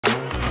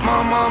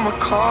My mama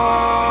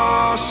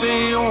call,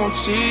 see you on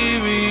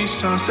TV,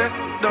 sunset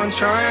done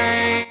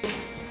change.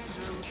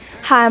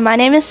 Hi, my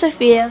name is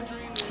Sophia.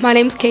 My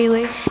name's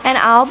Kaylee. And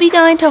I'll be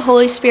going to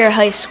Holy Spirit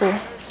High School.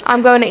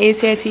 I'm going to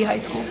ACIT High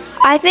School.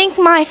 I think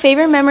my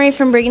favorite memory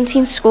from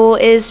Brigantine School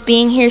is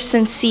being here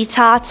since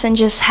CTOTS and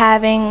just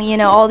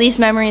having, all these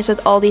memories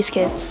with all these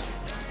kids.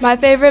 My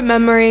favorite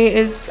memory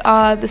is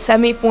the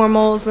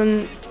semi-formals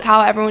and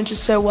how everyone's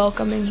just so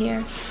welcoming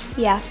here.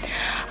 Yeah.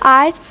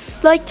 I'd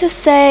like to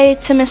say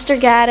to Mr.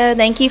 Gatto,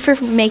 thank you for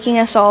making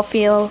us all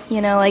feel,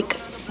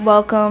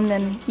 welcomed,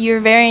 and you were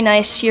very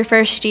nice your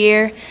first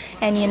year,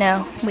 and,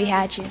 we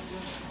had you.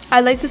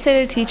 I'd like to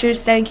say to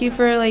teachers, thank you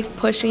for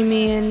pushing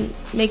me and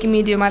making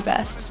me do my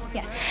best.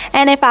 Yeah.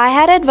 And if I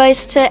had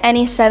advice to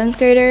any 7th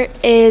grader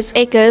is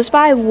it goes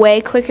by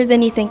way quicker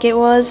than you think it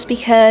was,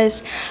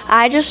 because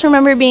I just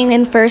remember being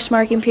in first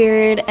marking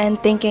period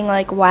and thinking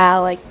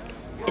wow,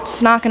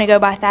 it's not going to go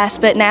by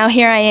fast, but now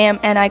here I am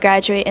and I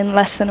graduate in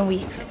less than a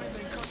week.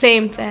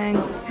 Same thing.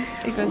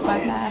 It goes by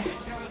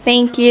fast.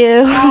 Thank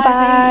you.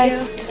 Bye.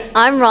 Thank you.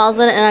 I'm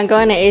Rosalind, and I'm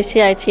going to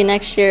ACIT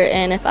next year,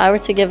 and if I were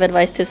to give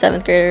advice to a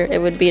 7th grader, it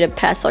would be to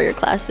pass all your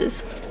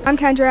classes. I'm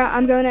Kendra.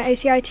 I'm going to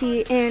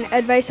ACIT, and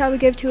advice I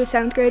would give to a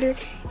 7th grader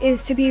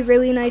is to be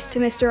really nice to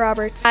Mr.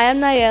 Roberts. I am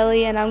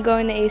Nayeli, and I'm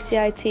going to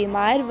ACIT.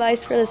 My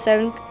advice for the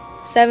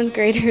 7th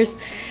graders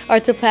are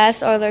to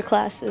pass all their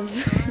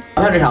classes.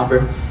 I'm Henry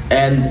Halper,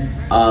 and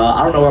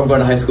I don't know where I'm going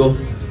to high school,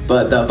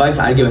 but the advice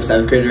I'd give a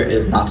 7th grader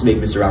is not to make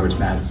Mr. Roberts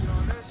mad.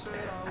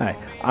 Hi,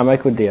 I'm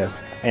Michael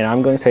Diaz, and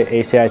I'm going to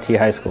ACIT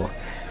High School.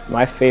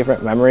 My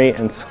favorite memory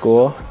in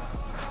school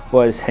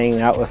was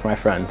hanging out with my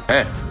friends.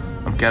 Hey,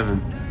 I'm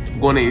Kevin. I'm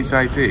going to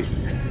ACIT.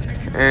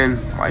 And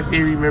my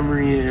favorite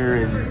memory here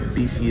in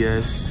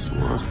BCS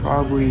was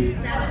probably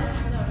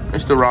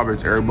Mr.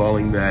 Roberts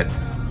airballing that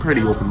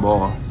pretty open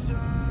ball.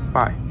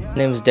 Bye. My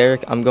name is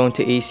Derek. I'm going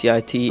to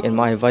ACIT, and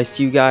my advice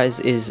to you guys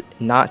is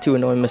not to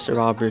annoy Mr.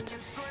 Roberts.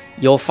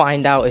 You'll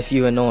find out if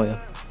you annoy him.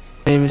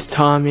 My name is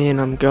Tommy, and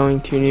I'm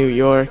going to New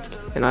York,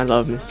 and I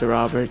love Mr.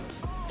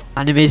 Roberts.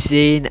 My name is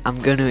Zane.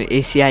 I'm going to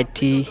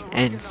ACIT,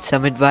 and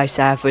some advice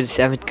I have for the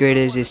 7th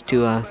graders is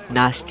to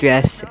not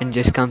stress and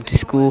just come to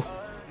school.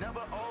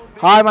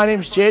 Hi, my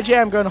name is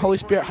JJ. I'm going to Holy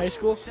Spirit High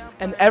School,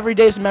 and every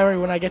day is a memory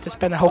when I get to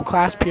spend a whole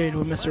class period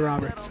with Mr.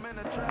 Roberts.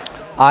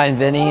 Hi, I'm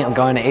Vinny. I'm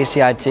going to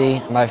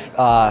ACIT.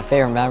 My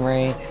favorite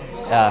memory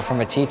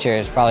from a teacher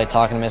is probably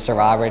talking to Mr.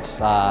 Roberts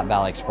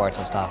about sports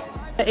and stuff.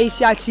 At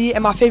ACIT,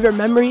 and my favorite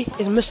memory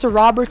is Mr.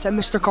 Roberts and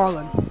Mr.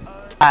 Carlin.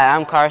 Hi,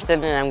 I'm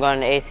Carson, and I'm going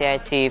to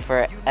ACIT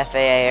for FAA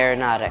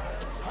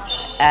Aeronautics.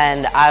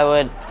 And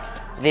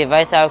the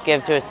advice I would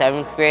give to a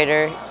 7th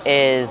grader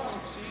is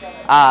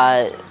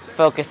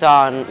focus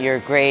on your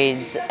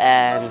grades,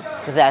 and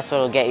because that's what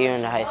will get you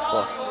into high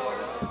school.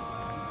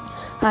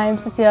 Hi, I'm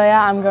Cecilia.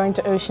 I'm going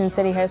to Ocean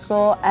City High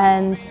School,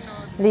 and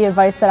the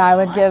advice that I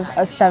would give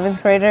a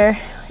 7th grader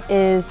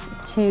is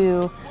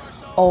to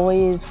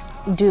always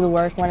do the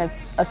work when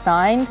it's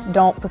assigned.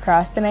 Don't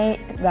procrastinate.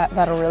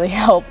 That'll really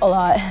help a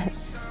lot.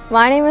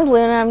 My name is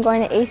Luna. I'm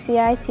going to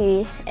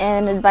ACIT,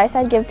 and advice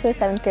I'd give to a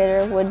 7th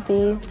grader would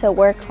be to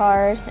work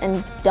hard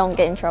and don't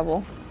get in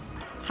trouble.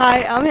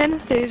 Hi, I'm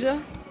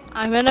Anastasia.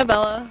 I'm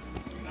Annabella.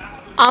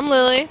 I'm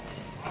Lily.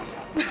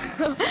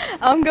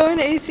 I'm going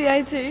to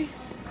ACIT.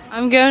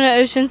 I'm going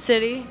to Ocean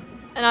City.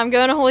 And I'm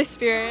going to Holy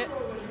Spirit.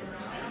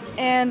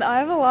 And I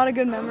have a lot of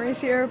good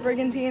memories here at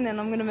Brigantine, and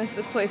I'm going to miss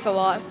this place a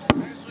lot.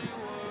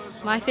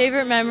 My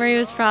favorite memory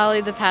was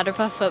probably the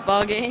Powderpuff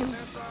football game.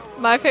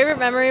 My favorite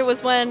memory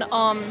was when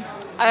I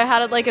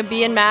had a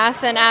B in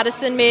math, and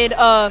Addison made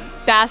a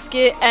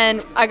basket,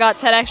 and I got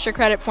 10 extra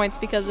credit points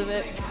because of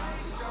it.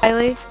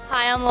 Riley.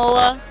 Hi, I'm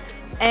Lola.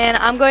 And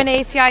I'm going to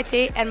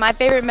ACIT, and my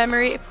favorite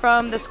memory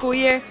from the school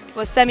year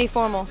was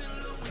semi-formal.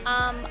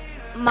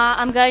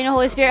 I'm going to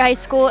Holy Spirit High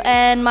School,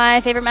 and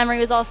my favorite memory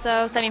was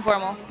also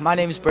semi-formal. My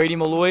name is Brady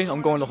Malloy.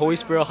 I'm going to Holy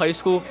Spirit High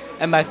School,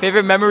 and my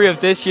favorite memory of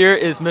this year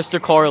is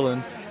Mr.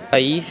 Carlin.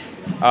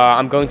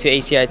 I'm going to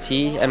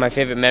ACIT, and my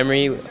favorite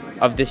memory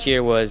of this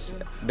year was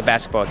the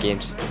basketball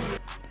games.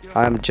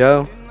 Hi, I'm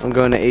Joe. I'm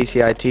going to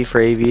ACIT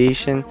for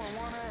aviation.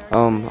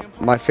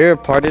 My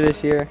favorite part of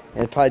this year,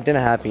 it probably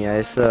didn't happen yet,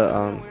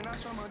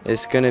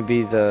 it's going to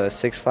be the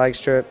Six Flags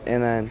trip,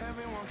 and then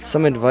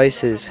some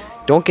advice is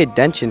don't get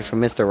detention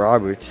from Mr.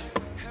 Roberts.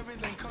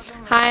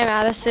 Hi, I'm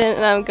Addison,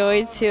 and I'm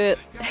going to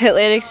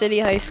Atlantic City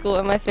High School,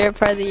 and my favorite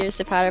part of the year is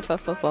the Powderpuff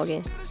football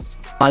game.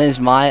 My name is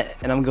Matt,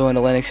 and I'm going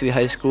to Atlantic City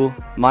High School.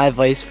 My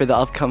advice for the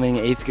upcoming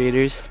 8th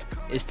graders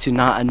is to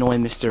not annoy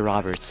Mr.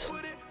 Roberts.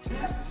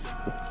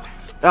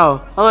 Oh,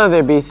 hello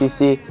there,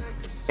 BCC,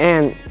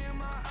 and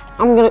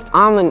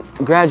I'm a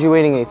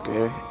graduating 8th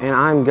grader, and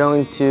I'm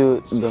going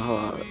to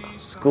the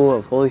school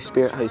of Holy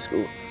Spirit High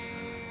School.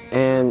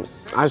 And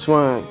I just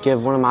want to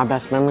give one of my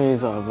best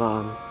memories,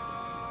 the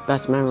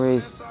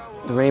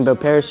rainbow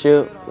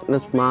parachute,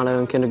 Miss Motto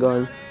in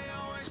kindergarten.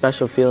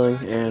 Special feeling,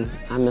 and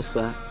I miss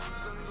that.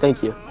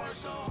 Thank you.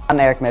 I'm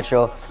Eric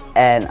Mitchell,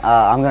 and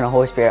I'm going to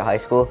Holy Spirit High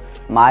School.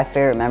 My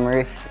favorite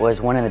memory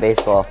was winning the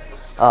baseball.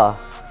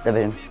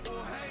 Division.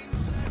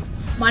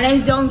 My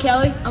name's Dylan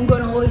Kelly. I'm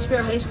going to Holy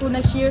Spirit High School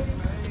next year.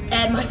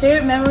 And my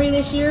favorite memory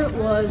this year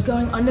was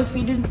going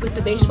undefeated with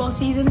the baseball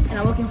season, and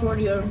I'm looking forward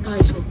to going to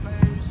high school.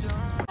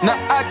 Now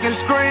I can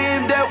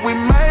scream that we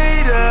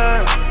made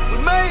it. We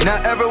made it.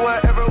 Now everywhere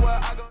I go.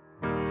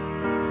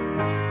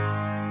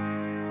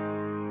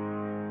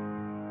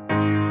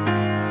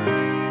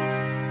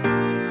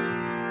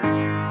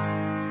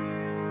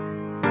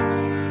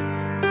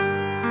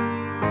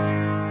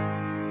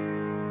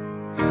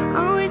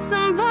 I wish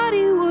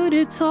somebody would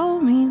have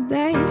told me,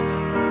 babe,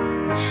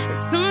 that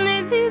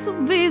someday these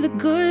will be the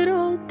good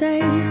old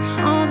days.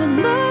 All the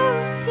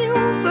love you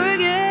won't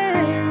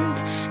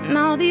forget, and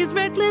all these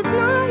reckless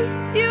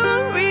nights you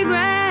won't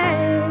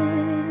regret.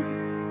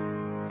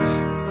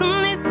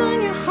 Someday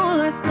soon your whole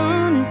life's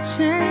gonna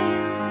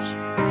change.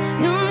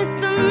 You'll miss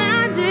the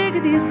magic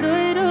of these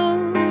good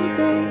old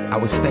days. I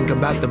was thinking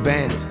about the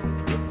band,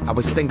 I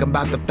was thinking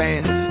about the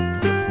fans.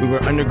 We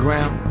were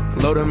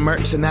underground, loading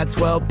merch in that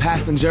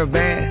 12-passenger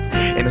van,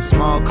 in a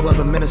small club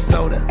in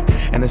Minnesota,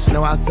 and the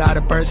snow outside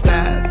of First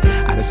Ave.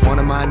 I just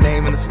wanted my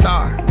name and a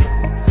star.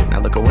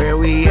 Now look at where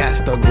we at,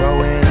 still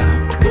growing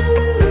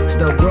up,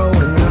 still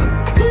growing up.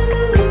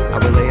 I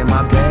would lay in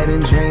my bed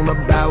and dream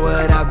about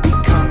what I'd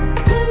become.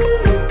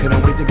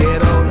 Couldn't wait to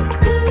get older,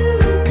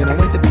 couldn't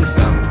wait to be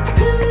some.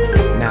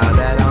 Now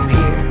that I'm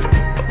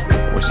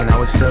here, wishing I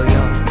was still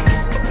young.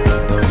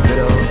 Those good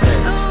old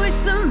days. I wish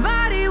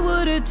somebody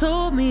would have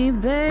told me,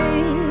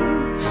 babe,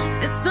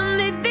 that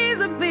someday these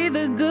would be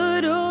the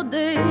good old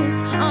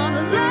days. All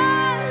the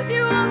love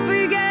you won't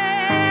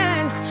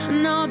forget,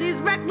 and all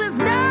these reckless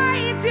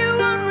nights you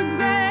won't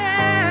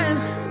regret.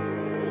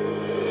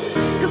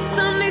 Cause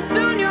someday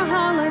soon your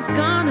whole life's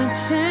gonna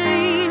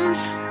change.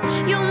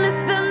 You'll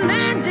miss the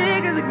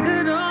magic of the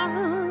good old